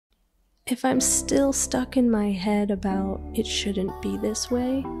if I'm still stuck in my head about it shouldn't be this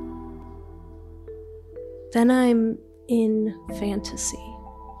way, then I'm in fantasy.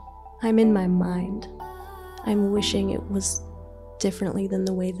 I'm in my mind. I'm wishing it was differently than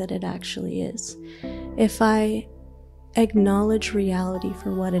the way that it actually is. If I acknowledge reality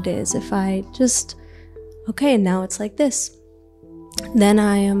for what it is, if I just, okay, now it's like this, then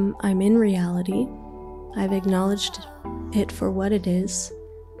I'm in reality. I've acknowledged it for what it is,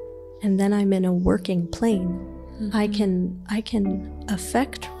 and then I'm in a working plane. I can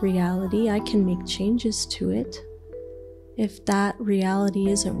affect reality. I can make changes to it. If that reality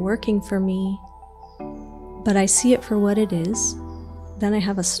isn't working for me, but I see it for what it is, then I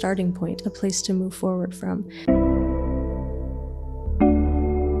have a starting point, a place to move forward from.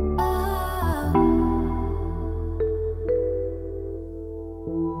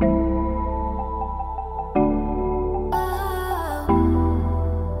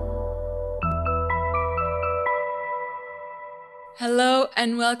 Hello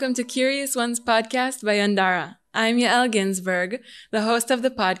and welcome to Curious Ones podcast by Yandara. I'm Yael Ginzburg, the host of the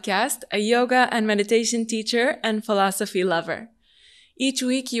podcast, a yoga and meditation teacher and philosophy lover. Each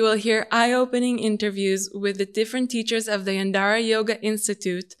week you will hear eye-opening interviews with the different teachers of the Yandara Yoga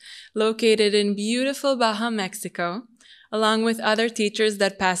Institute located in beautiful Baja, Mexico, along with other teachers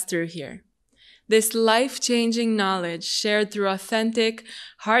that pass through here. This life-changing knowledge shared through authentic,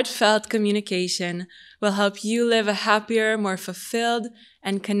 heartfelt communication will help you live a happier, more fulfilled,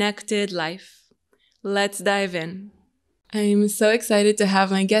 and connected life. Let's dive in. I'm so excited to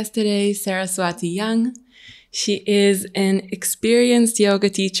have my guest today, Sarasvati Young. She is an experienced yoga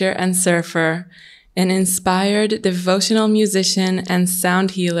teacher and surfer, an inspired devotional musician and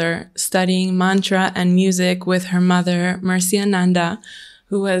sound healer, studying mantra and music with her mother, Mercy Ananda,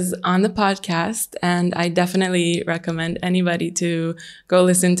 who was on the podcast, and I definitely recommend anybody to go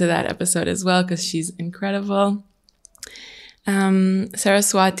listen to that episode as well because she's incredible.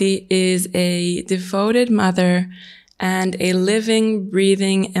 Saraswati is a devoted mother and a living,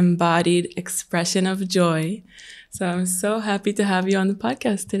 breathing, embodied expression of joy. So I'm so happy to have you on the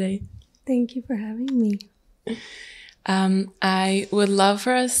podcast today. Thank you for having me. I would love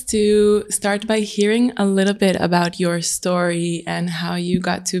for us to start by hearing a little bit about your story and how you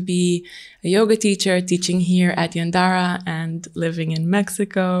got to be a yoga teacher, teaching here at Yandara and living in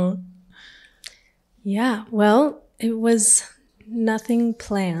Mexico. Yeah, well, it was nothing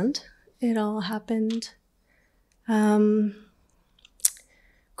planned. It all happened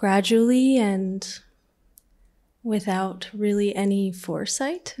gradually and without really any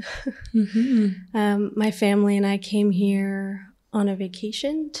foresight. My family and I came here on a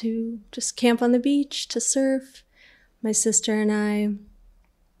vacation to just camp on the beach, to surf. My sister and I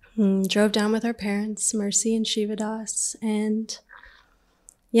drove down with our parents, Mercy and Shivadas, and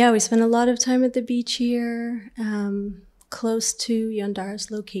yeah, we spent a lot of time at the beach here, close to Yandara's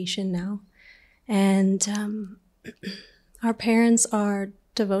location now. And our parents are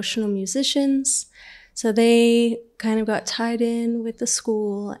devotional musicians, so they kind of got tied in with the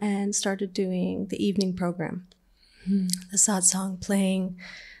school and started doing the evening program. The satsang, playing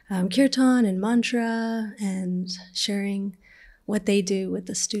kirtan and mantra and sharing what they do with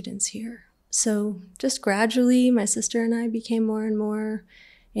the students here. So just gradually, my sister and I became more and more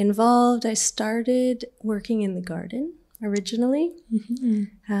involved. I started working in the garden originally,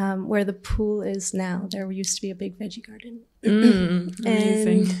 where the pool is now. There used to be a big veggie garden.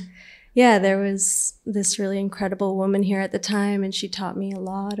 Amazing. And yeah, there was this really incredible woman here at the time, and she taught me a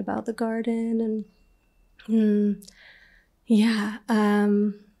lot about the garden. And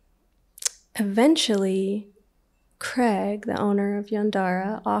eventually, Craig, the owner of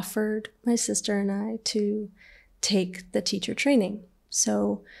Yandara, offered my sister and I to take the teacher training.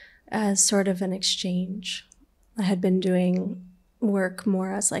 So as sort of an exchange, I had been doing work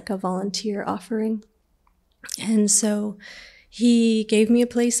more as like a volunteer offering. And so he gave me a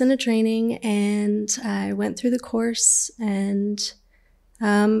place in a training, and I went through the course, and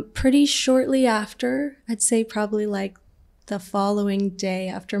pretty shortly after, I'd say probably like the following day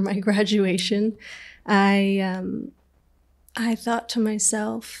after my graduation, I thought to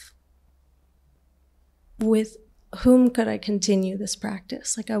myself, with whom could I continue this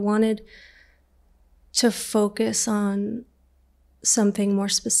practice? Like, I wanted to focus on something more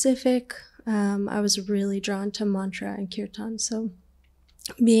specific. I was really drawn to mantra and kirtan. So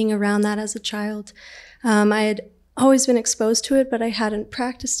being around that as a child, I had always been exposed to it, but I hadn't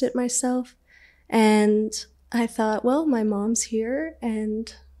practiced it myself. And I thought, well, my mom's here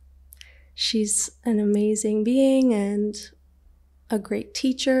and she's an amazing being and a great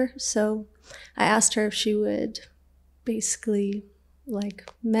teacher. So I asked her if she would basically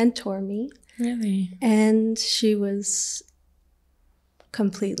mentor me. Really? And she was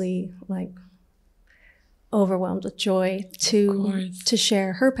completely overwhelmed with joy to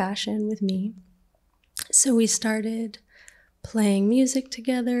share her passion with me. So we started playing music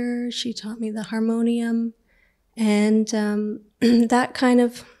together. She taught me the harmonium, and that kind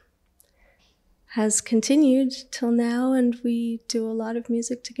of has continued till now, and we do a lot of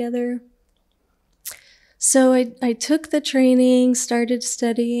music together. So I took the training, started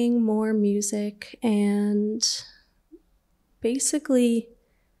studying more music, and basically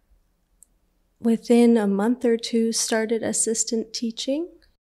within a month or two started assistant teaching.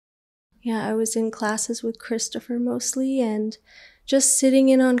 Yeah, I was in classes with Christopher mostly, and just sitting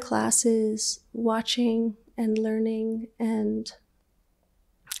in on classes, watching and learning, and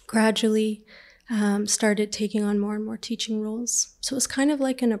gradually started taking on more and more teaching roles. So it was kind of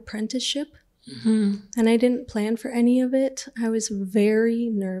like an apprenticeship. Mm-hmm. And I didn't plan for any of it. I was very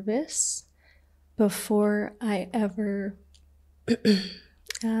nervous before I ever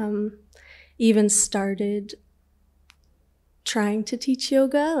even started trying to teach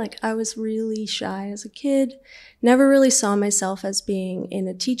yoga. I was really shy as a kid, never really saw myself as being in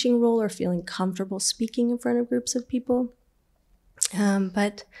a teaching role or feeling comfortable speaking in front of groups of people.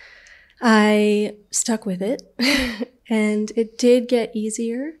 But I stuck with it, and it did get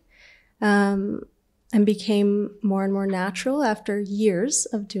easier. And became more and more natural after years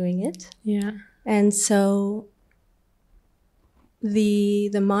of doing it. Yeah. And so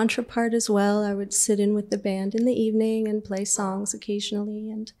the mantra part as well, I would sit in with the band in the evening and play songs occasionally,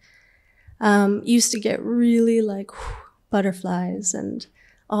 and used to get really butterflies and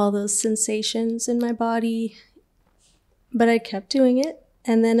all those sensations in my body. But I kept doing it,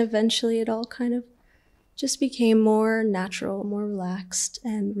 and then eventually it all kind of just became more natural, more relaxed,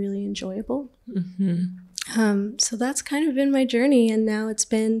 and really enjoyable. Mm-hmm. So that's kind of been my journey, and now it's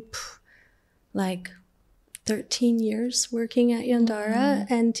been 13 years working at Yandara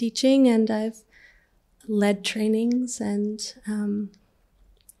and teaching, and I've led trainings, and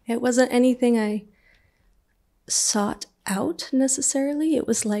it wasn't anything I sought out necessarily. It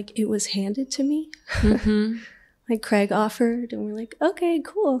was it was handed to me. Mm-hmm. Craig offered, and we're like, okay,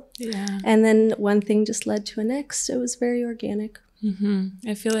 cool. Yeah. And then one thing just led to a next. It was very organic. Mm-hmm.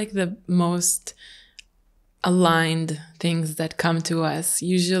 I feel like the most aligned things that come to us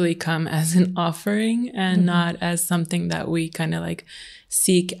usually come as an offering and not as something that we kind of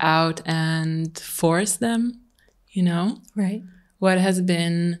seek out and force them, Right. What has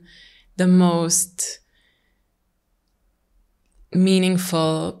been the most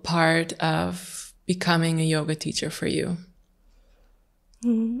meaningful part of becoming a yoga teacher for you?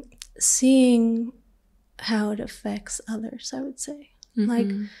 Seeing how it affects others, I would say.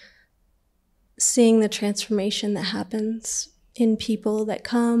 Mm-hmm. Seeing the transformation that happens in people that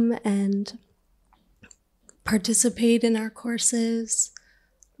come and participate in our courses,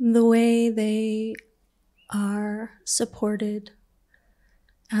 the way they are supported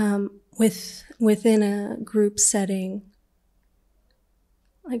within a group setting,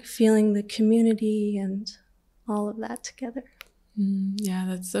 feeling the community and all of that together. Yeah,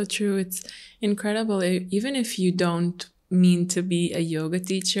 that's so true. It's incredible. Even if you don't mean to be a yoga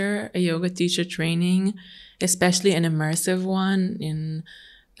teacher training, especially an immersive one in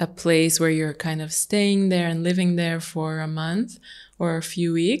a place where you're kind of staying there and living there for a month or a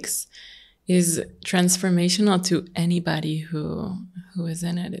few weeks, is transformational to anybody who is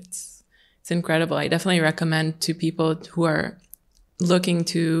in it. It's incredible. I definitely recommend to people who are looking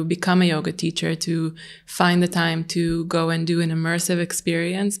to become a yoga teacher to find the time to go and do an immersive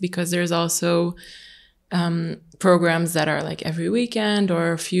experience, because there's also programs that are every weekend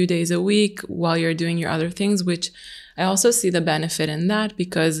or a few days a week while you're doing your other things, which I also see the benefit in that,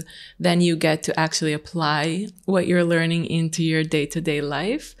 because then you get to actually apply what you're learning into your day-to-day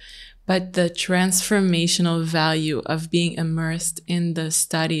life. But the transformational value of being immersed in the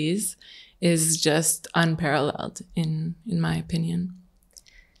studies is just unparalleled in my opinion.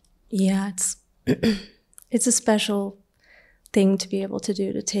 Yeah, it's a special thing to be able to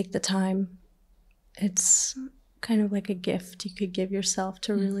do, to take the time. It's kind of like a gift you could give yourself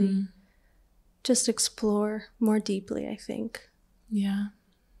to really just explore more deeply, I think. Yeah,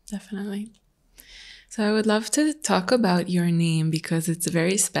 definitely. So I would love to talk about your name, because it's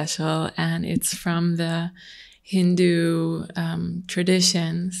very special and it's from the Hindu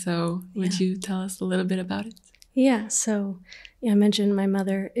tradition. So would you tell us a little bit about it? Yeah, so I mentioned my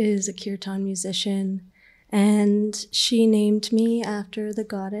mother is a kirtan musician, and she named me after the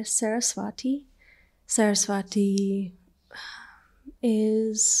goddess Sarasvati. Sarasvati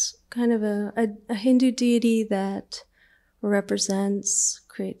is kind of a Hindu deity that represents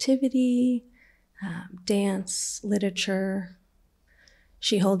creativity, dance, literature.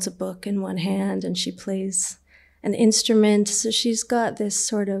 She holds a book in one hand and she plays an instrument. So she's got this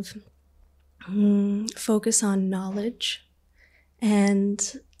sort of focus on knowledge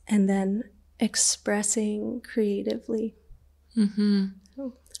and then expressing creatively. Mm-hmm.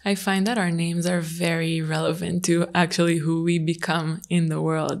 I find that our names are very relevant to actually who we become in the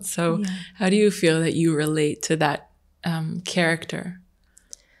world. So how do you feel that you relate to that character?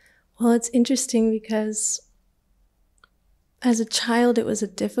 Well, it's interesting because as a child, it was a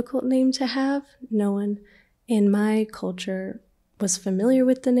difficult name to have. No one in my culture was familiar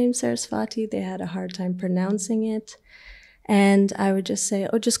with the name Sarasvati. They had a hard time pronouncing it. And I would just say,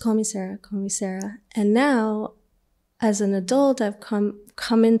 oh, just call me Sarah, call me Sarah. And now, as an adult, I've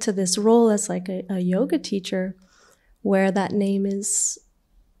come into this role as like a yoga teacher where that name is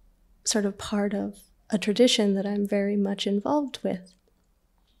sort of part of a tradition that I'm very much involved with.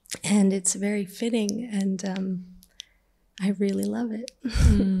 And it's very fitting, and I really love it.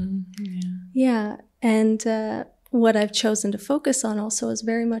 Yeah. And what I've chosen to focus on also is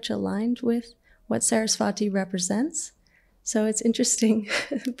very much aligned with what Sarasvati represents. So it's interesting.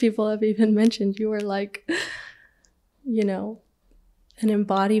 People have even mentioned you were like, you know, an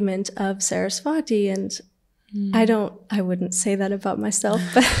embodiment of Sarasvati. And I wouldn't say that about myself,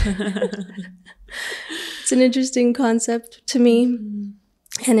 but it's an interesting concept to me.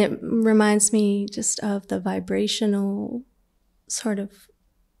 And it reminds me just of the vibrational sort of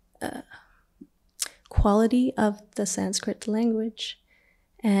quality of the Sanskrit language,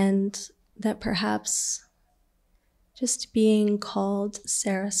 and that perhaps just being called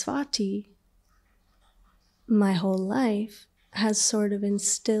Sarasvati my whole life has sort of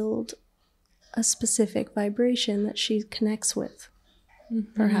instilled a specific vibration that she connects with.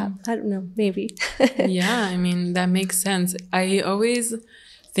 Perhaps. I don't know, maybe. Yeah, I mean, that makes sense. I always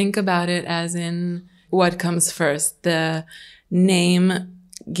think about it as in what comes first, the name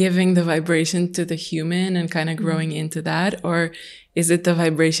giving the vibration to the human and kind of growing into that, or is it the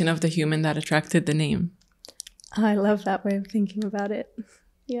vibration of the human that attracted the name? I love that way of thinking about it.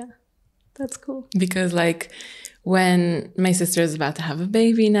 Yeah, that's cool. Because like when my sister is about to have a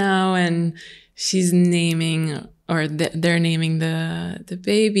baby now and she's naming, or they're naming the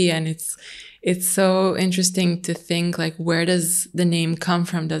baby, and it's so interesting to think like, where does the name come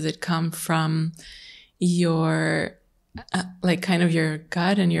from? Does it come from your like kind of your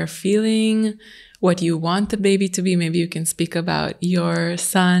gut and your feeling, what you want the baby to be? Maybe you can speak about your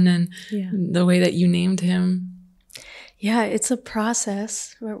son and the way that you named him. Yeah, it's a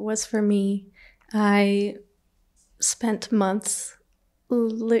process. It was for me. I spent months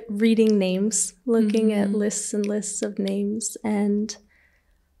reading names, looking at lists and lists of names, and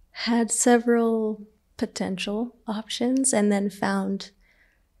had several potential options, and then found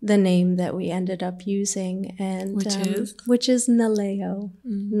the name that we ended up using, and which is Naleo.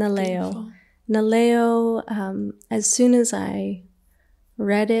 Naleo. Naleo. As soon as I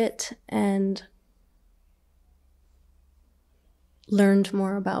read it and learned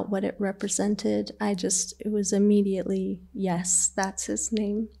more about what it represented, it was immediately, yes, that's his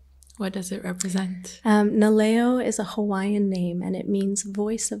name. What does it represent? Naleo is a Hawaiian name, and it means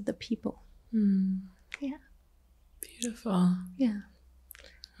voice of the people. Yeah. Beautiful. Yeah.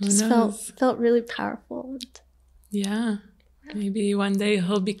 Just felt really powerful. Yeah. Maybe one day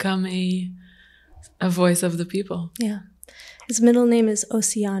he'll become a voice of the people. Yeah. His middle name is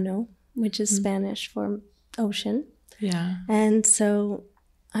Oceano, which is Spanish for ocean. Yeah. And so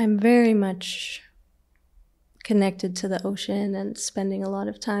I'm very much connected to the ocean and spending a lot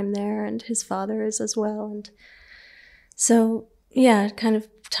of time there, and his father is as well. And so, yeah, kind of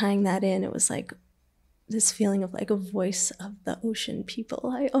tying that in, it was like this feeling of like a voice of the ocean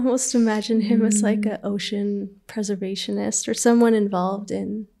people. I almost imagine him as like an ocean preservationist or someone involved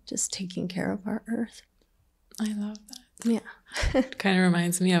in just taking care of our earth. I love that. Yeah. It kind of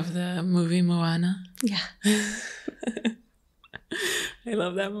reminds me of the movie Moana. Yeah. I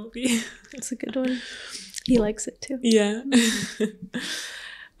love that movie. It's a good one. He likes it too. Yeah.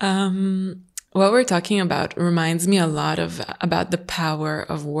 What we're talking about reminds me a lot about the power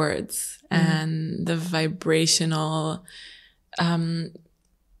of words and the vibrational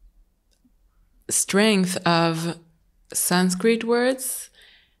strength of Sanskrit words.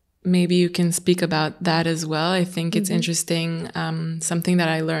 Maybe you can speak about that as well. I think it's interesting, something that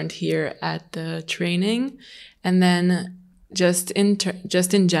I learned here at the training. And then just in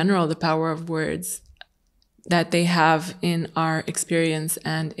general, the power of words that they have in our experience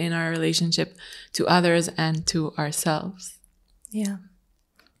and in our relationship to others and to ourselves. Yeah.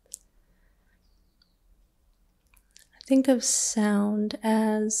 I think of sound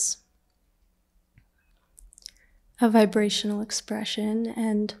as a vibrational expression,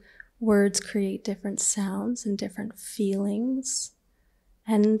 and words create different sounds and different feelings.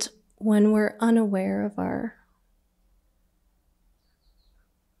 And when we're unaware of our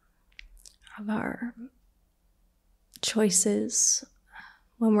choices,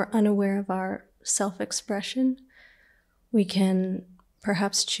 when we're unaware of our self-expression, we can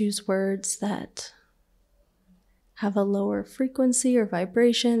perhaps choose words that have a lower frequency or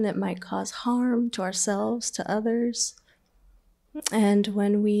vibration that might cause harm to ourselves, to others. And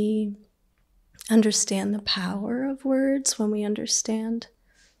when we understand the power of words, when we understand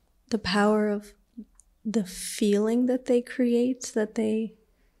the power of the feeling that they create, that they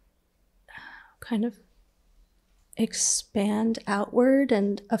kind of expand outward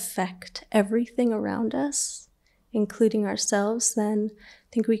and affect everything around us, including ourselves, then I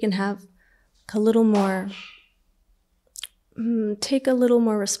think we can have a little more, take a little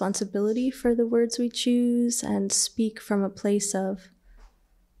more responsibility for the words we choose and speak from a place of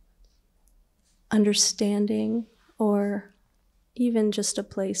understanding, or even just a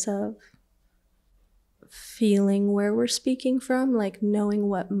place of feeling where we're speaking from, like knowing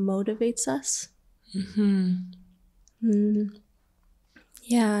what motivates us.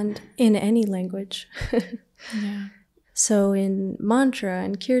 Yeah, and in any language. Yeah. So in mantra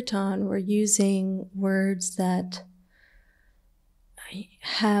and kirtan, we're using words that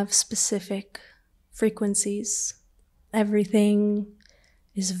have specific frequencies. Everything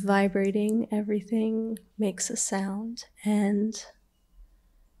is vibrating, everything makes a sound, and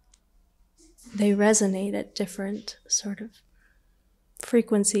they resonate at different sort of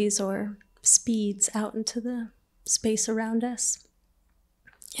frequencies or speeds out into the space around us.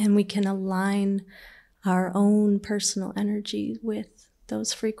 And we can align our own personal energy with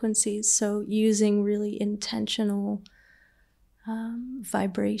those frequencies. So using really intentional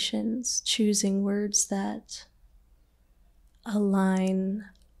vibrations, choosing words that align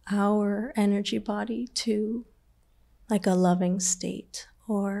our energy body to like a loving state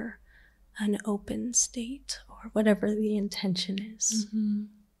or an open state, or whatever the intention is.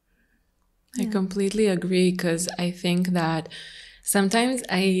 I completely agree, because I think that sometimes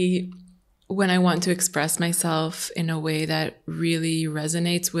when I want to express myself in a way that really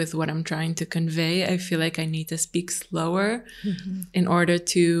resonates with what I'm trying to convey, I feel like I need to speak slower in order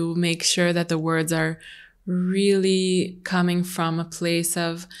to make sure that the words are really coming from a place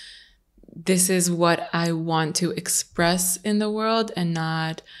of, this is what I want to express in the world, and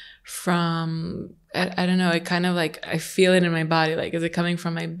not from, I don't know, it kind of like, I feel it in my body. Like, is it coming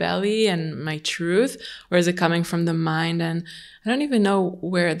from my belly and my truth, or is it coming from the mind? And I don't even know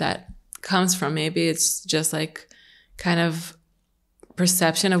where that comes from. Maybe it's just like kind of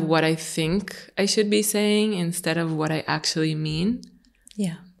perception of what I think I should be saying instead of what I actually mean.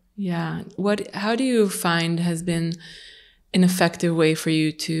 Yeah. Yeah. How do you find has been an effective way for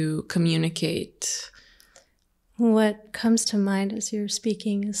you to communicate? What comes to mind as you're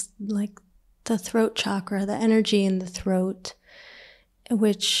speaking is like the throat chakra, the energy in the throat,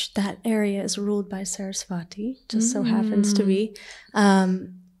 which that area is ruled by Sarasvati, just so happens to be,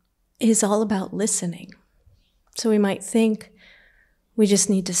 is all about listening. So we might think we just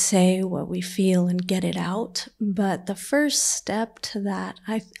need to say what we feel and get it out. But the first step to that,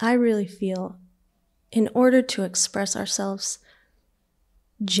 I really feel, in order to express ourselves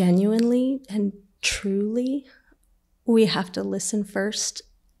genuinely and truly, we have to listen first,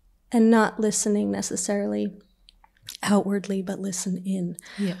 and not listening necessarily outwardly, but listen in.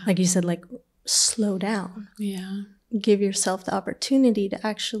 Yeah. Like you said, like slow down. Yeah. Give yourself the opportunity to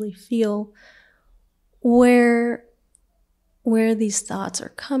actually feel where these thoughts are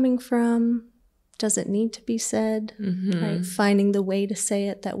coming from. Does it need to be said? Right? Finding the way to say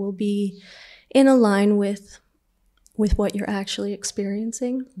it that will be in line with what you're actually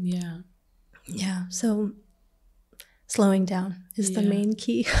experiencing. Yeah. Yeah. So slowing down is the main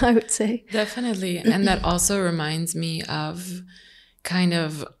key, I would say. Definitely. And that also reminds me of kind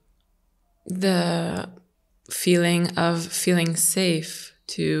of the feeling of feeling safe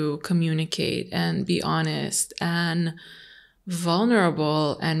to communicate and be honest and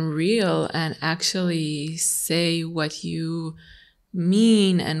vulnerable and real, and actually say what you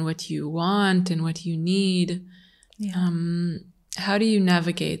mean and what you want and what you need. Yeah. How do you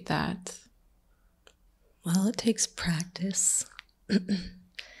navigate that? Well, it takes practice. There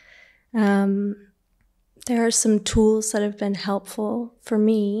are some tools that have been helpful for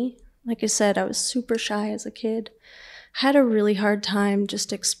me. Like I said, I was super shy as a kid. Had a really hard time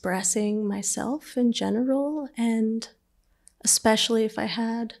just expressing myself in general, and especially if I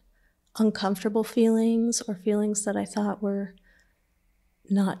had uncomfortable feelings or feelings that I thought were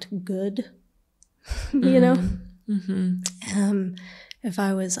not good, you know? Mm-hmm. If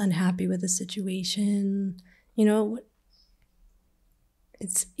I was unhappy with a situation, you know,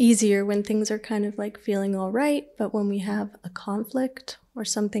 it's easier when things are kind of like feeling all right, but when we have a conflict or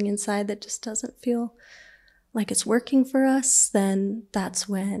something inside that just doesn't feel like it's working for us, then that's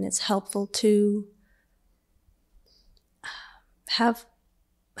when it's helpful to have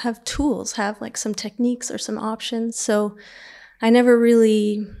tools, have like some techniques or some options. So I never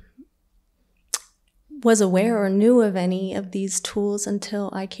really was aware or knew of any of these tools until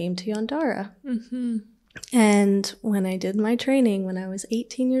I came to Yandara. Mm-hmm. And when I did my training, when I was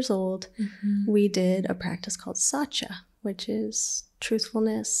 18 years old, we did a practice called Satya, which is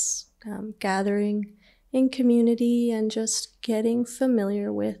truthfulness, gathering in community and just getting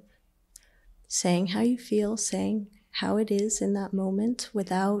familiar with saying how you feel, saying how it is in that moment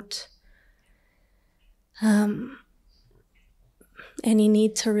without any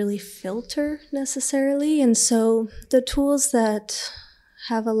need to really filter necessarily. And so the tools that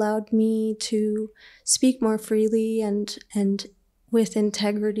have allowed me to speak more freely and with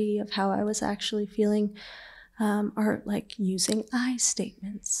integrity of how I was actually feeling are like using I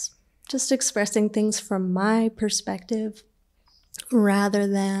statements, just expressing things from my perspective rather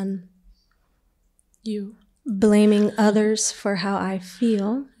than you blaming others for how I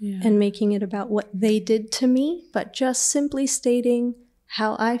feel and making it about what they did to me, but just simply stating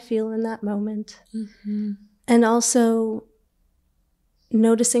how I feel in that moment. Mm-hmm. And also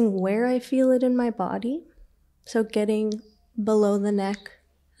noticing where I feel it in my body. So getting below the neck.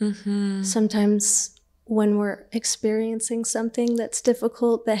 Mm-hmm. Sometimes when we're experiencing something that's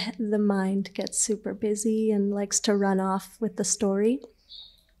difficult, the mind gets super busy and likes to run off with the story.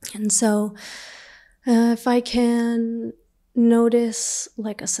 And so if I can notice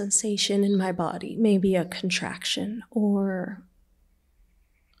like a sensation in my body, maybe a contraction or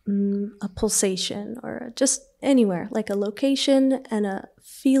a pulsation or just anywhere, like a location and a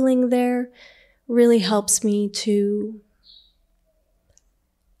feeling there, really helps me to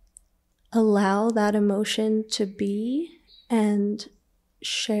allow that emotion to be and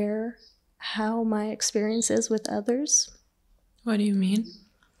share how my experience is with others. What do you mean?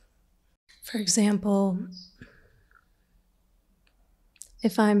 For example,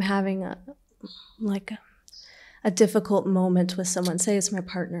 if I'm having a difficult moment with someone, say it's my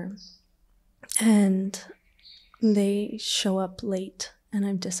partner, and they show up late and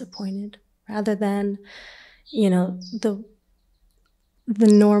I'm disappointed, rather than, the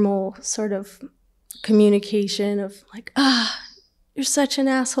normal sort of communication of like, you're such an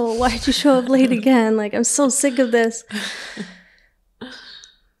asshole. Why'd you show up late again? Like, I'm so sick of this.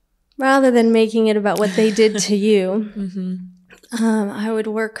 Rather than making it about what they did to you, I would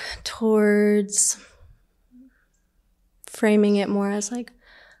work towards framing it more as like,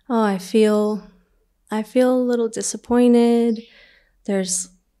 oh, I feel a little disappointed. There's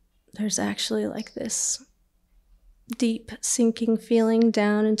actually like this deep sinking feeling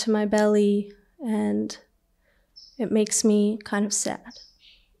down into my belly, and it makes me kind of sad.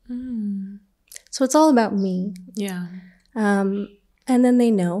 So it's all about me. Yeah. And then they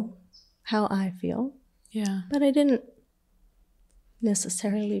know how I feel. Yeah. But I didn't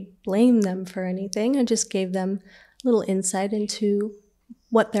necessarily blame them for anything. I just gave them a little insight into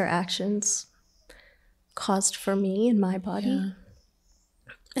what their actions caused for me in my body. Yeah.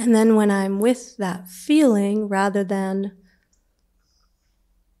 And then when I'm with that feeling, rather than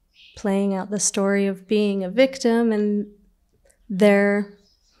playing out the story of being a victim and they're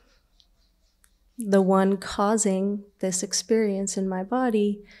the one causing this experience in my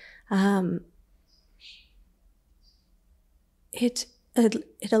body, it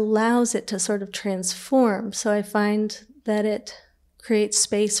allows it to sort of transform. So I find that it creates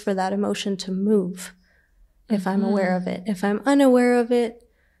space for that emotion to move if I'm aware of it. If I'm unaware of it,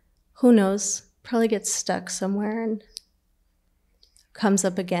 who knows, probably gets stuck somewhere and comes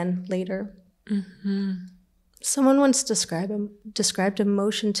up again later. Someone once described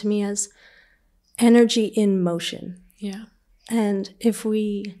emotion to me as energy in motion. Yeah. And if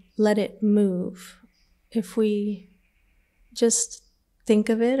we let it move, if we just think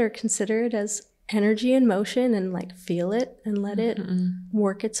of it or consider it as energy in motion and like feel it and let it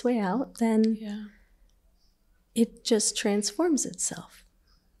work its way out, then it just transforms itself.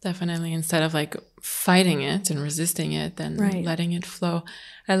 Definitely. Instead of like fighting it and resisting it, then letting it flow.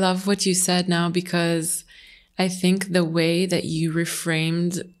 I love what you said now, because I think the way that you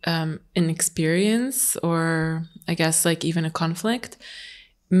reframed an experience, or I guess like even a conflict,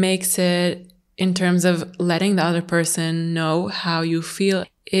 makes it, in terms of letting the other person know how you feel,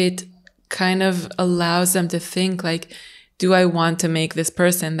 it kind of allows them to think like, do I want to make this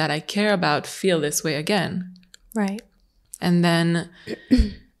person that I care about feel this way again? Right. And then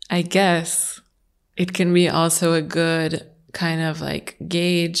I guess it can be also a good kind of like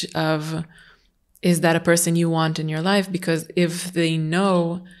gauge of, is that a person you want in your life? Because if they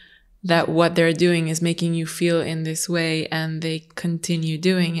know that what they're doing is making you feel in this way and they continue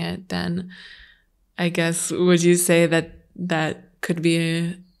doing it, then I guess, would you say that that could be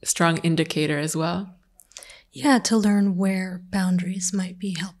a strong indicator as well? Yeah, to learn where boundaries might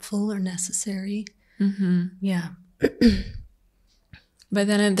be helpful or necessary. Mm-hmm. Yeah. But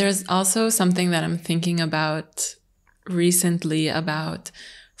then there's also something that I'm thinking about recently about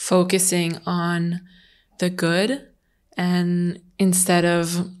focusing on the good, and instead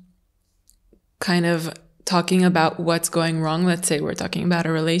of kind of talking about what's going wrong, let's say we're talking about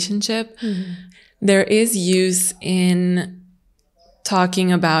a relationship, there is use in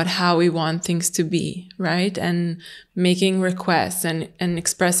talking about how we want things to be, right? And making requests and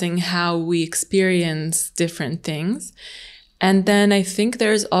expressing how we experience different things. And then I think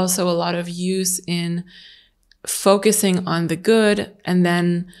there's also a lot of use in focusing on the good. And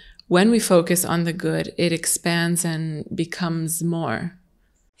then when we focus on the good, it expands and becomes more.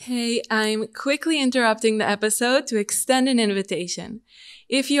 Hey, I'm quickly interrupting the episode to extend an invitation.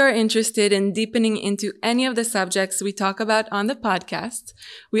 If you are interested in deepening into any of the subjects we talk about on the podcast,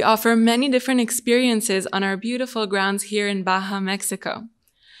 we offer many different experiences on our beautiful grounds here in Baja, Mexico.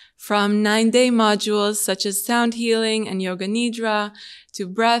 From 9-day modules such as sound healing and yoga nidra to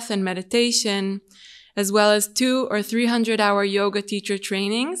breath and meditation, as well as 200 or 300-hour yoga teacher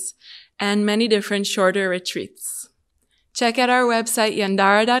trainings and many different shorter retreats. Check out our website,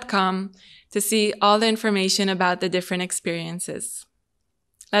 yandara.com, to see all the information about the different experiences.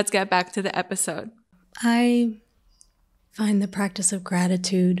 Let's get back to the episode. I find the practice of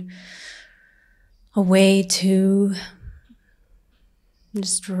gratitude a way to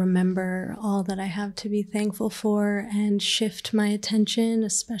just remember all that I have to be thankful for and shift my attention,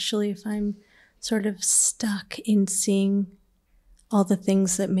 especially if I'm sort of stuck in seeing all the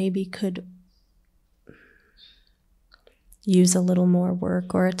things that maybe could use a little more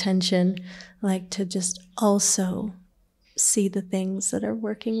work or attention, like to just also see the things that are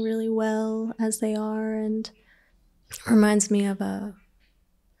working really well as they are. And it reminds me of a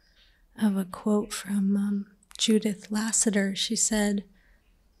quote from Judith Lassiter. She said,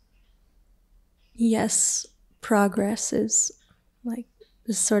 yes, progress is like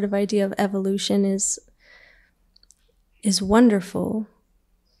this sort of idea of evolution is wonderful.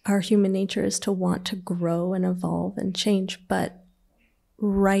 Our human nature is to want to grow and evolve and change, but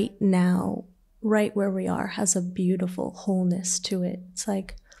right now, right where we are, has a beautiful wholeness to it. It's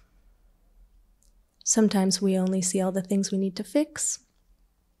like sometimes we only see all the things we need to fix,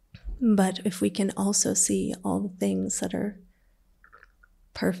 but if we can also see all the things that are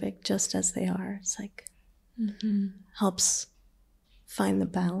perfect just as they are, it's like helps find the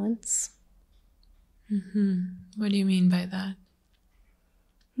balance. What do you mean by that?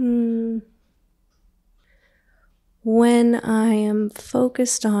 When I am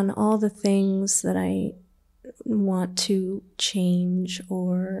focused on all the things that I want to change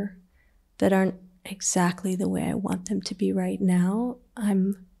or that aren't exactly the way I want them to be right now,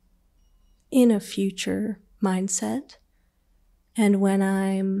 I'm in a future mindset. And when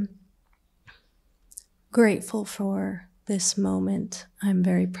I'm grateful for this moment, I'm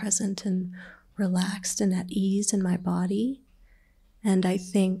very present and relaxed and at ease in my body. And I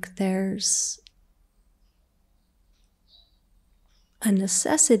think there's a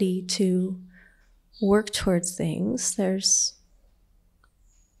necessity to work towards things. There's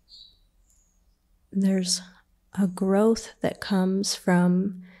a growth that comes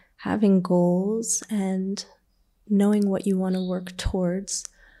from having goals and knowing what you want to work towards,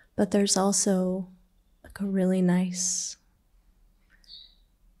 but there's also like a really nice,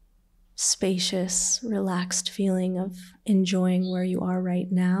 spacious, relaxed feeling of enjoying where you are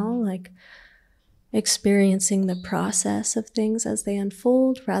right now, like experiencing the process of things as they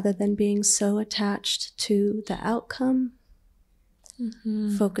unfold rather than being so attached to the outcome,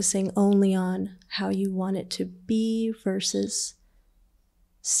 focusing only on how you want it to be versus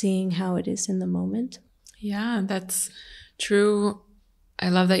seeing how it is in the moment. Yeah, that's true. I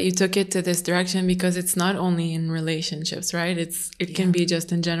love that you took it to this direction because it's not only in relationships, right? It can be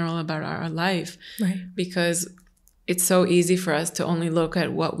just in general about our life. Right. Because it's so easy for us to only look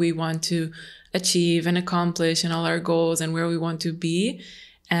at what we want to achieve and accomplish and all our goals and where we want to be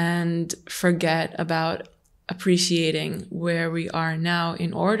and forget about appreciating where we are now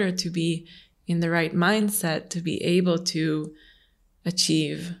in order to be in the right mindset to be able to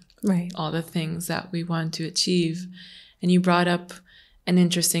achieve Right. all the things that we want to achieve. And you brought up an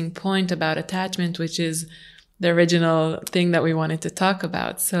interesting point about attachment, which is the original thing that we wanted to talk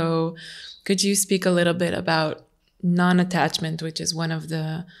about. So could you speak a little bit about non-attachment, which is one of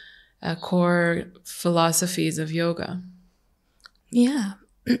the core philosophies of yoga? Yeah.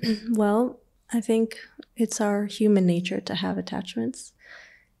 Well, I think it's our human nature to have attachments.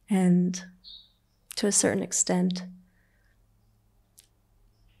 And to a certain extent,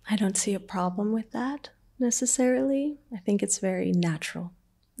 I don't see a problem with that necessarily. I think it's very natural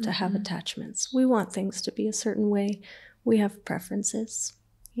to have attachments. We want things to be a certain way. We have preferences.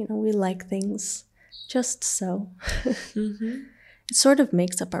 We like things just so. It sort of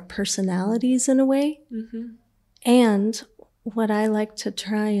makes up our personalities in a way. And what I like to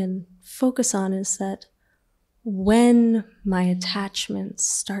try and focus on is that when my attachments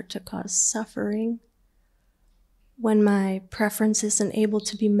start to cause suffering, when my preference isn't able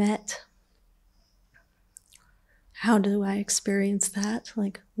to be met, how do I experience that?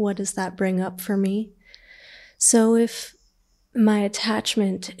 Like, what does that bring up for me? So if my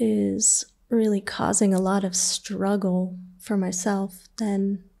attachment is really causing a lot of struggle for myself,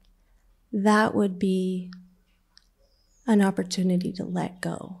 then that would be an opportunity to let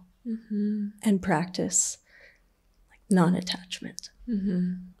go and practice non-attachment.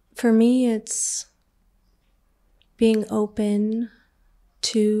 For me, it's being open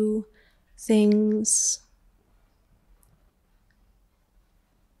to things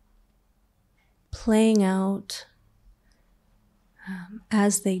playing out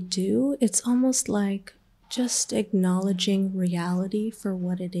as they do. It's almost like just acknowledging reality for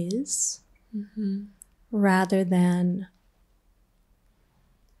what it is, rather than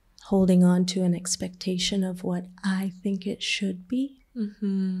holding on to an expectation of what I think it should be.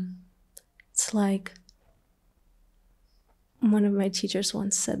 It's like one of my teachers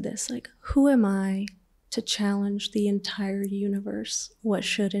once said this, like, who am I to challenge the entire universe, what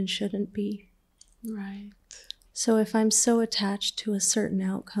should and shouldn't be? Right. So if I'm so attached to a certain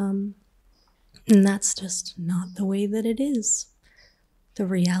outcome, and that's just not the way that it is. The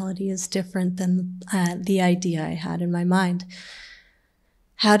reality is different than the idea I had in my mind.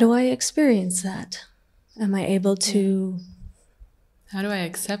 How do I experience that? Am I able to... How do I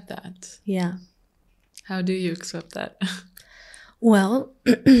accept that? Yeah. How do you accept that? Well,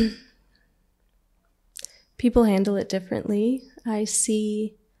 people handle it differently. I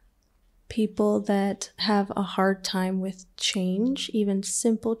see people that have a hard time with change, even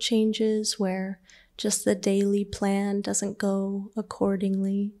simple changes where just the daily plan doesn't go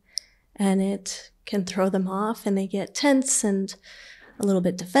accordingly, and it can throw them off, and they get tense and a little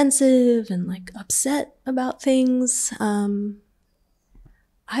bit defensive and like upset about things.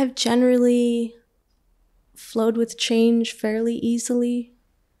 I've generally flowed with change fairly easily.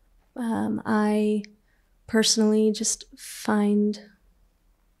 I personally just find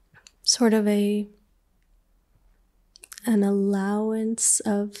sort of an allowance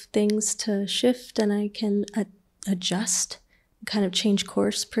of things to shift, and I can adjust, kind of change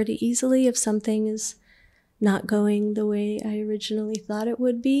course pretty easily if something is not going the way I originally thought it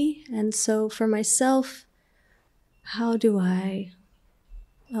would be. And so for myself, how do I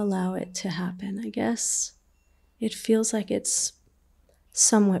allow it to happen? I guess it feels like it's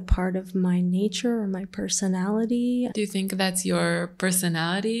somewhat part of my nature or my personality. Do you think that's your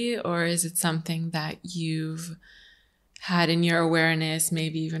personality, or is it something that you've had in your awareness,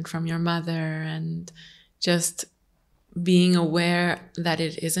 maybe even from your mother, and just being aware that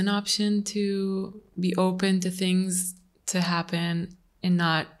it is an option to be open to things to happen and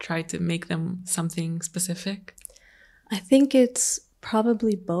not try to make them something specific? I think it's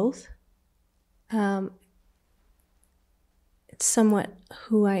probably both. It's somewhat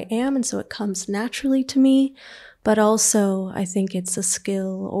who I am, and so it comes naturally to me, but also I think it's a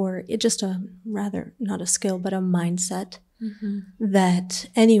skill, or it just not a skill, but a mindset that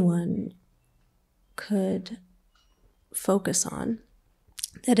anyone could focus on,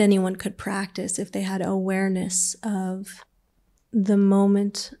 that anyone could practice if they had awareness of the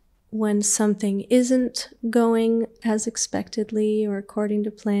moment when something isn't going as expectedly or according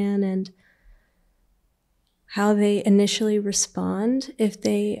to plan, and how they initially respond. If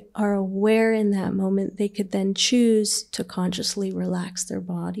they are aware in that moment, they could then choose to consciously relax their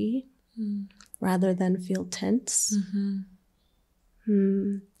body rather than feel tense.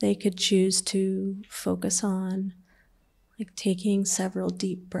 They could choose to focus on like taking several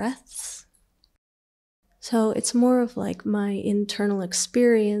deep breaths. So it's more of like my internal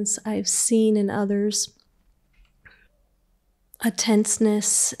experience. I've seen in others a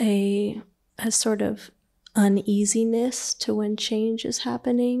tenseness, a sort of uneasiness to when change is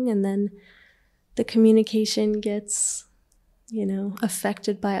happening, and then the communication gets,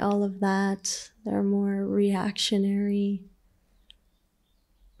 affected by all of that. They're more reactionary.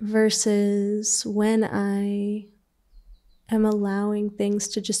 Versus when I am allowing things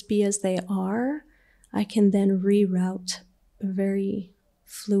to just be as they are, I can then reroute very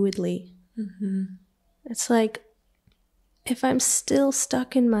fluidly. Mm-hmm. It's like, if I'm still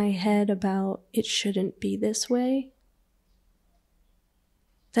stuck in my head about it shouldn't be this way,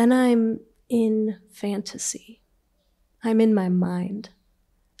 then I'm in fantasy. I'm in my mind.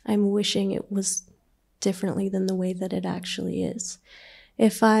 I'm wishing it was differently than the way that it actually is.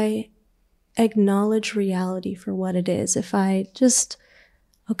 If I acknowledge reality for what it is, if I just,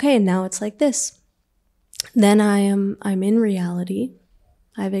 okay, now it's like this, then I'm in reality.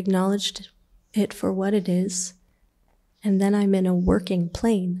 I've acknowledged it for what it is, and then I'm in a working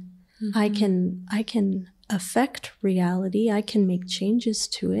plane. Mm-hmm. I can affect reality. I can make changes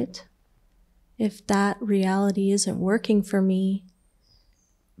to it. If that reality isn't working for me,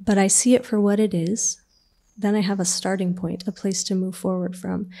 but I see it for what it is, then I have a starting point, a place to move forward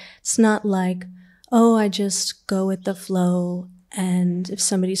from. It's not like, oh, I just go with the flow, and if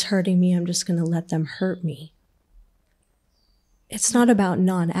somebody's hurting me, I'm just going to let them hurt me. It's not about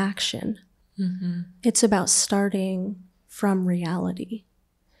non-action. Mm-hmm. It's about starting from reality.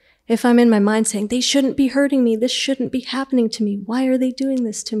 If I'm in my mind saying, they shouldn't be hurting me, this shouldn't be happening to me, why are they doing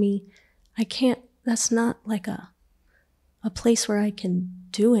this to me? I can't, that's not like a place where I can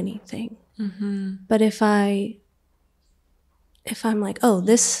do anything. Mm-hmm. But if I'm like, oh,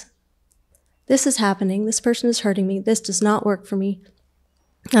 this is happening, this person is hurting me, this does not work for me,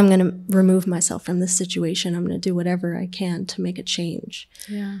 I'm going to remove myself from this situation. I'm going to do whatever I can to make a change.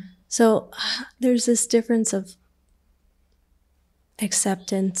 Yeah. So there's this difference of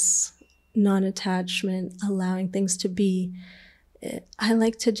acceptance, non-attachment, allowing things to be. I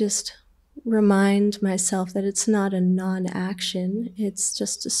like to just remind myself that it's not a non-action. It's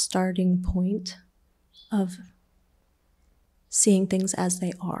just a starting point of seeing things as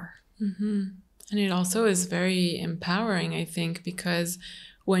they are. Mm-hmm. And it also is very empowering, I think, because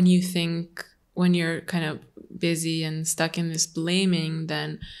when you're kind of busy and stuck in this blaming,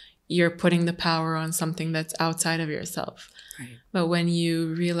 then you're putting the power on something that's outside of yourself. Right. But when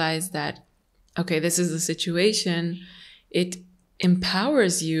you realize that, okay, this is the situation, it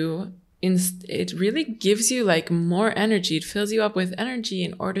empowers you. It really gives you like more energy. It fills you up with energy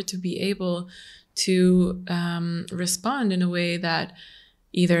in order to be able to respond in a way that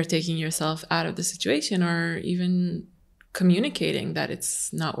either taking yourself out of the situation or even communicating that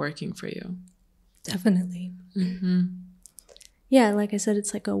it's not working for you. Definitely. Mm-hmm. Yeah, like I said,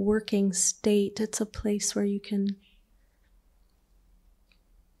 it's like a working state. It's a place where you can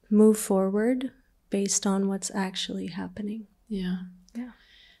move forward based on what's actually happening. Yeah. Yeah.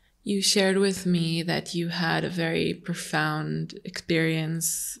 You shared with me that you had a very profound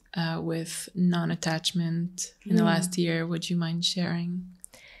experience with non-attachment in the last year. Would you mind sharing?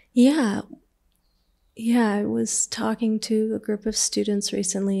 Yeah. I was talking to a group of students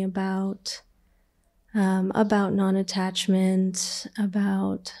recently about non-attachment,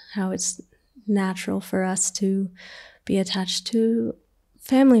 about how it's natural for us to be attached to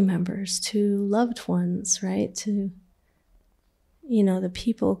family members, to loved ones, right? To, the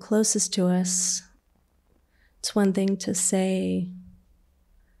people closest to us. It's one thing to say,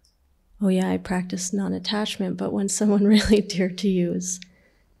 oh yeah, I practice non-attachment, but when someone really dear to you is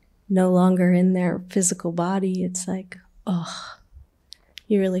no longer in their physical body, it's like, oh,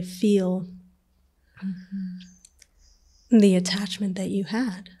 you really feel the attachment that you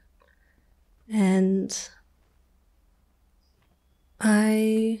had. And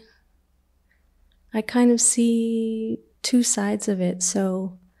I kind of see two sides of it.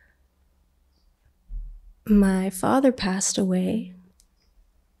 So my father passed away,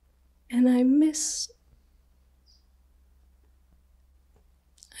 and I miss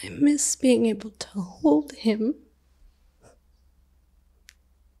being able to hold him.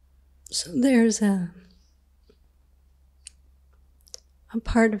 So there's a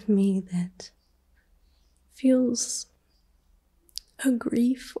part of me that feels a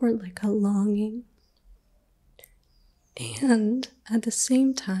grief or like a longing. And at the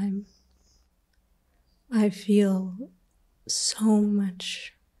same time, I feel so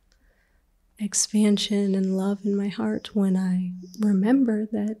much expansion and love in my heart when I remember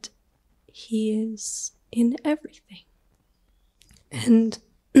that he is in everything. And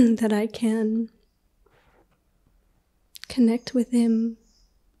that I can connect with him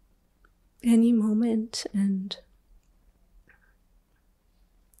any moment, and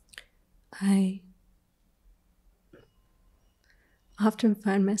I often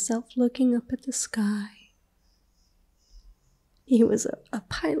find myself looking up at the sky. He was a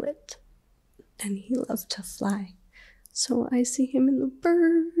pilot, and he loved to fly. So I see him in the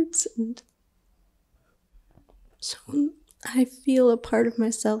birds, and so I feel a part of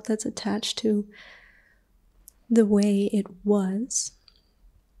myself that's attached to the way it was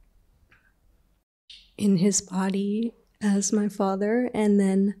in his body as my father, and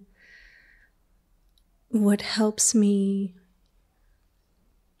then what helps me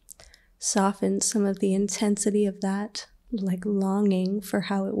soften some of the intensity of that, like longing for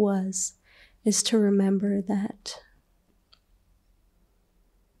how it was, is to remember that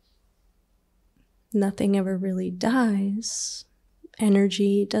nothing ever really dies.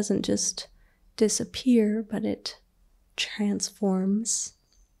 Energy doesn't just disappear, but it transforms.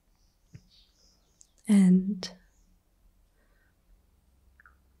 And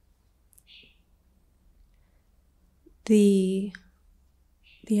the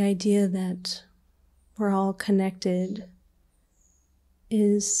idea that we're all connected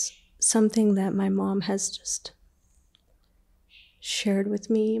is something that my mom has just shared with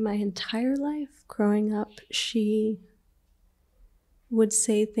me my entire life. Growing up, she would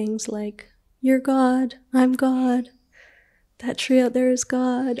say things like, "You're God, I'm God, that tree out there is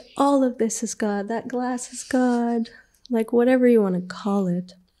God, all of this is God, that glass is God," like whatever you want to call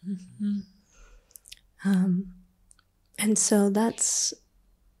it. Mm-hmm. And so that's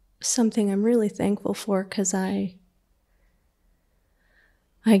something I'm really thankful for, because I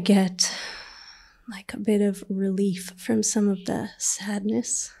get like a bit of relief from some of the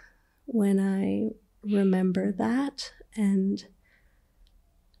sadness when I remember that, and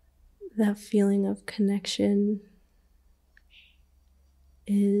that feeling of connection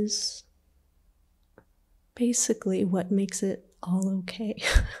is basically what makes it all okay.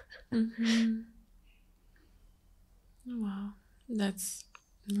 Mm-hmm. Wow, that's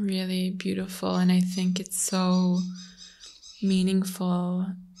really beautiful, and I think it's so meaningful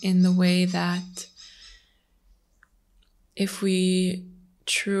in the way that if we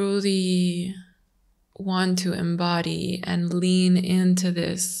truly want to embody and lean into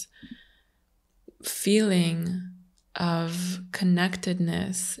this feeling of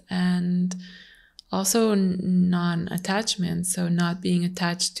connectedness and also non-attachment, so not being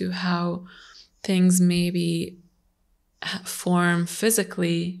attached to how things maybe form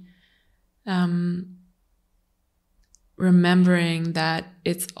physically, remembering that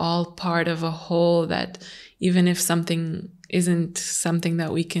it's all part of a whole, that even if something isn't something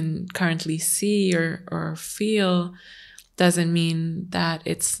that we can currently see or feel, doesn't mean that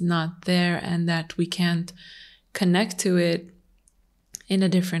it's not there and that we can't connect to it in a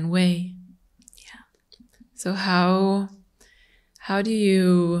different way. Yeah. So how do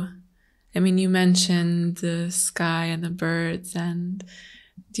you, I mean, you mentioned the sky and the birds, and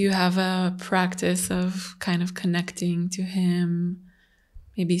do you have a practice of kind of connecting to him,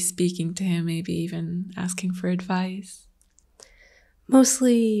 maybe speaking to him, maybe even asking for advice?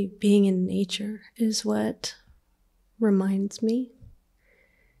 Mostly being in nature is what reminds me,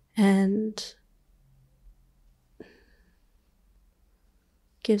 and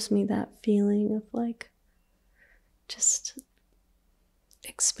gives me that feeling of like just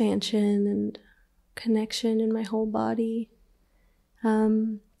expansion and connection in my whole body.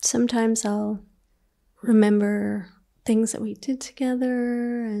 Sometimes I'll remember things that we did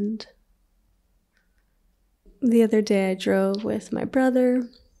together, and the other day I drove with my brother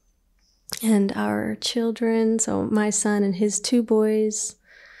and our children, so my son and his two boys.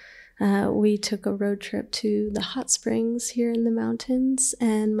 We took a road trip to the hot springs here in the mountains,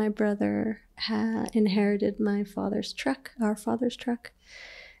 and my brother inherited our father's truck,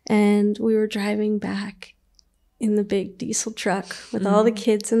 and we were driving back in the big diesel truck with all the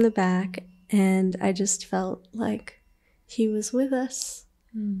kids in the back, and I just felt like he was with us.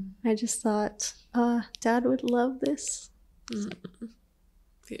 I just thought, Dad would love this.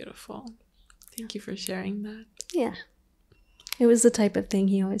 Beautiful. Thank you for sharing that. Yeah. It was the type of thing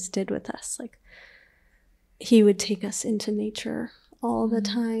he always did with us. Like, he would take us into nature all the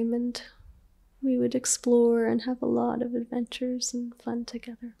time, and we would explore and have a lot of adventures and fun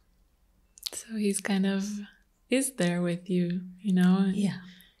together. So he's kind of is there with you, you know? Yeah.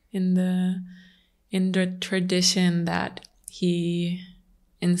 In the tradition that he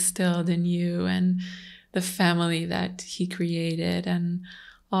instilled in you, and the family that he created, and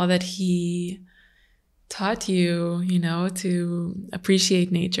all that he taught you, you know, to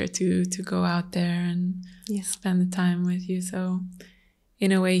appreciate nature, to go out there and spend the time with you. So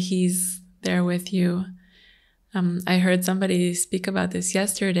in a way, he's there with you. I heard somebody speak about this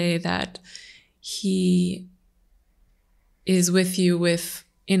yesterday, that he is with you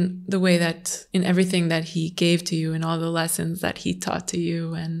in the way that in everything that he gave to you and all the lessons that he taught to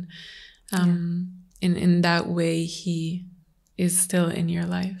you, and in that way he is still in your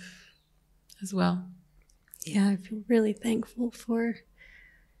life as well. Yeah, I feel really thankful for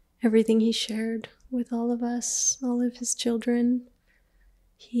everything he shared with all of us, all of his children.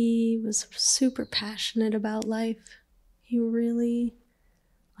 He was super passionate about life. He really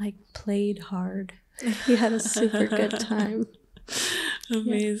played hard. He had a super good time.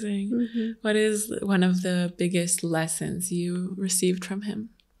 Amazing. Yeah. Mm-hmm. What is one of the biggest lessons you received from him?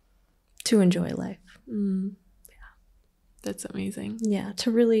 To enjoy life. Yeah. That's amazing. Yeah,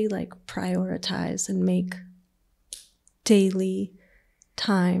 to really prioritize and make daily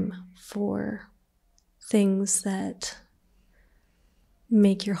time for things that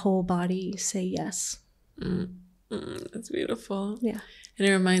make your whole body say yes. That's beautiful. Yeah. And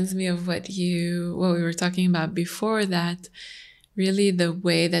it reminds me of what we were talking about before, that really the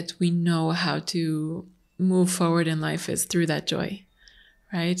way that we know how to move forward in life is through that joy,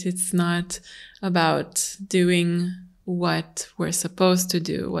 right? It's not about doing what we're supposed to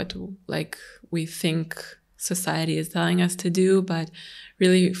do, what we think society is telling us to do, but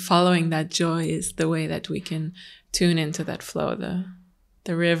really following that joy is the way that we can tune into that flow,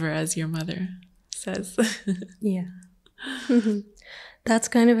 the river, as your mother says. Yeah. That's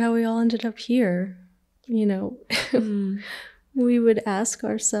kind of how we all ended up here. We would ask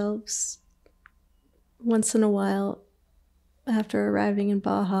ourselves once in a while, after arriving in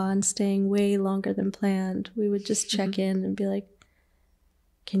Baja and staying way longer than planned, we would just check in and be like,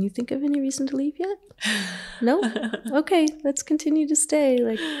 can you think of any reason to leave yet? No? Okay, let's continue to stay.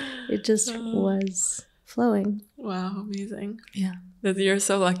 It just was flowing. Wow, amazing. Yeah. That you're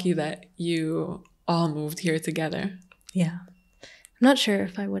so lucky that you all moved here together. Yeah. I'm not sure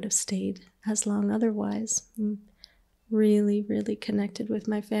if I would have stayed as long otherwise. I'm really, really connected with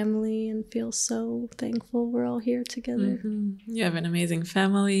my family and feel so thankful we're all here together. Mm-hmm. You have an amazing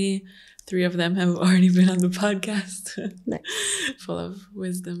family. 3 of them have already been on the podcast. Nice. Full of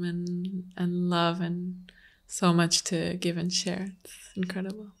wisdom and love and so much to give and share. It's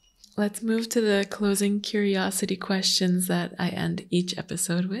incredible. Let's move to the closing curiosity questions that I end each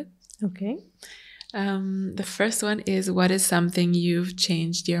episode with. Okay. The first one is, what is something you've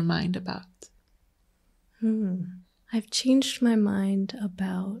changed your mind about? I've changed my mind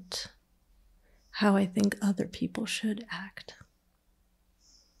about how I think other people should act.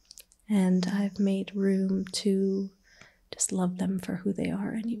 And I've made room to just love them for who they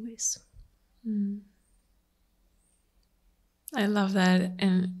are anyways. I love that.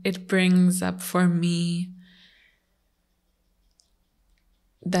 And it brings up for me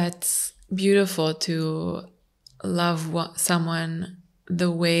that's beautiful to love someone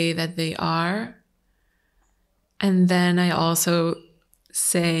the way that they are. And then I also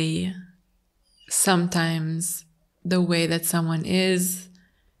say sometimes the way that someone is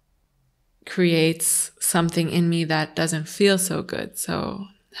creates something in me that doesn't feel so good. So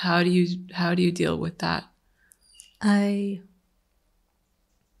how do you deal with that? I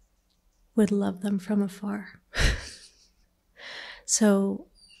would love them from afar. So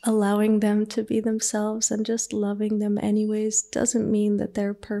allowing them to be themselves and just loving them anyways doesn't mean that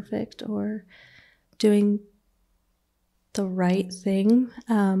they're perfect or doing the right thing.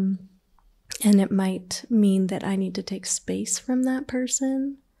 And it might mean that I need to take space from that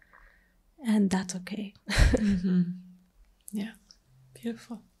person, and that's okay. Yeah,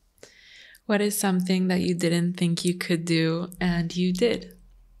 beautiful. What is something that you didn't think you could do and you did?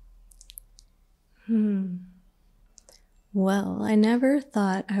 Well, I never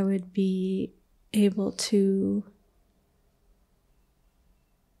thought I would be able to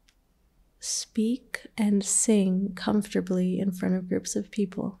speak and sing comfortably in front of groups of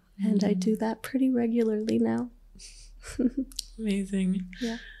people. And I do that pretty regularly now. Amazing.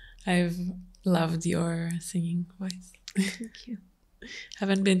 Yeah. I've loved your singing voice. Thank you.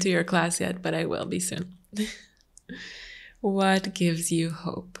 Haven't been to your class yet, but I will be soon. What gives you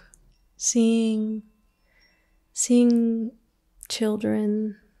hope? Seeing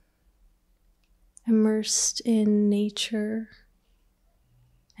children immersed in nature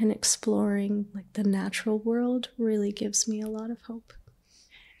and exploring the natural world really gives me a lot of hope.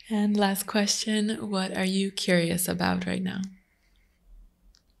 And last question, what are you curious about right now?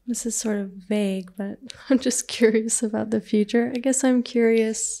 This is sort of vague, but I'm just curious about the future. I guess I'm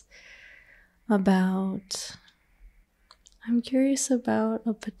curious about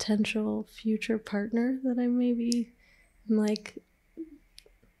a potential future partner that I maybe am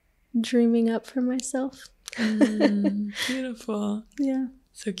dreaming up for myself. Beautiful. Yeah.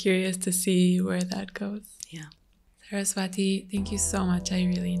 So curious to see where that goes. Yeah. Sarasvati, thank you so much. I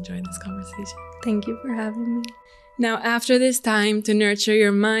really enjoyed this conversation. Thank you for having me. Now, after this time to nurture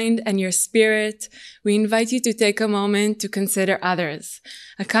your mind and your spirit, we invite you to take a moment to consider others.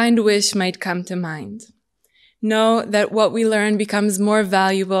 A kind wish might come to mind. Know that what we learn becomes more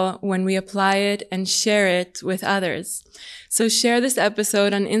valuable when we apply it and share it with others. So share this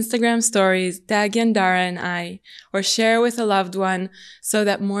episode on Instagram stories, tag Yandara and I, or share with a loved one so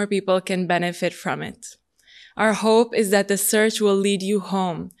that more people can benefit from it. Our hope is that the search will lead you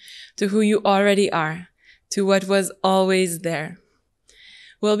home to who you already are, to what was always there.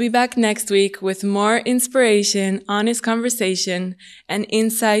 We'll be back next week with more inspiration, honest conversation, and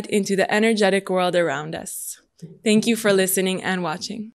insight into the energetic world around us. Thank you for listening and watching.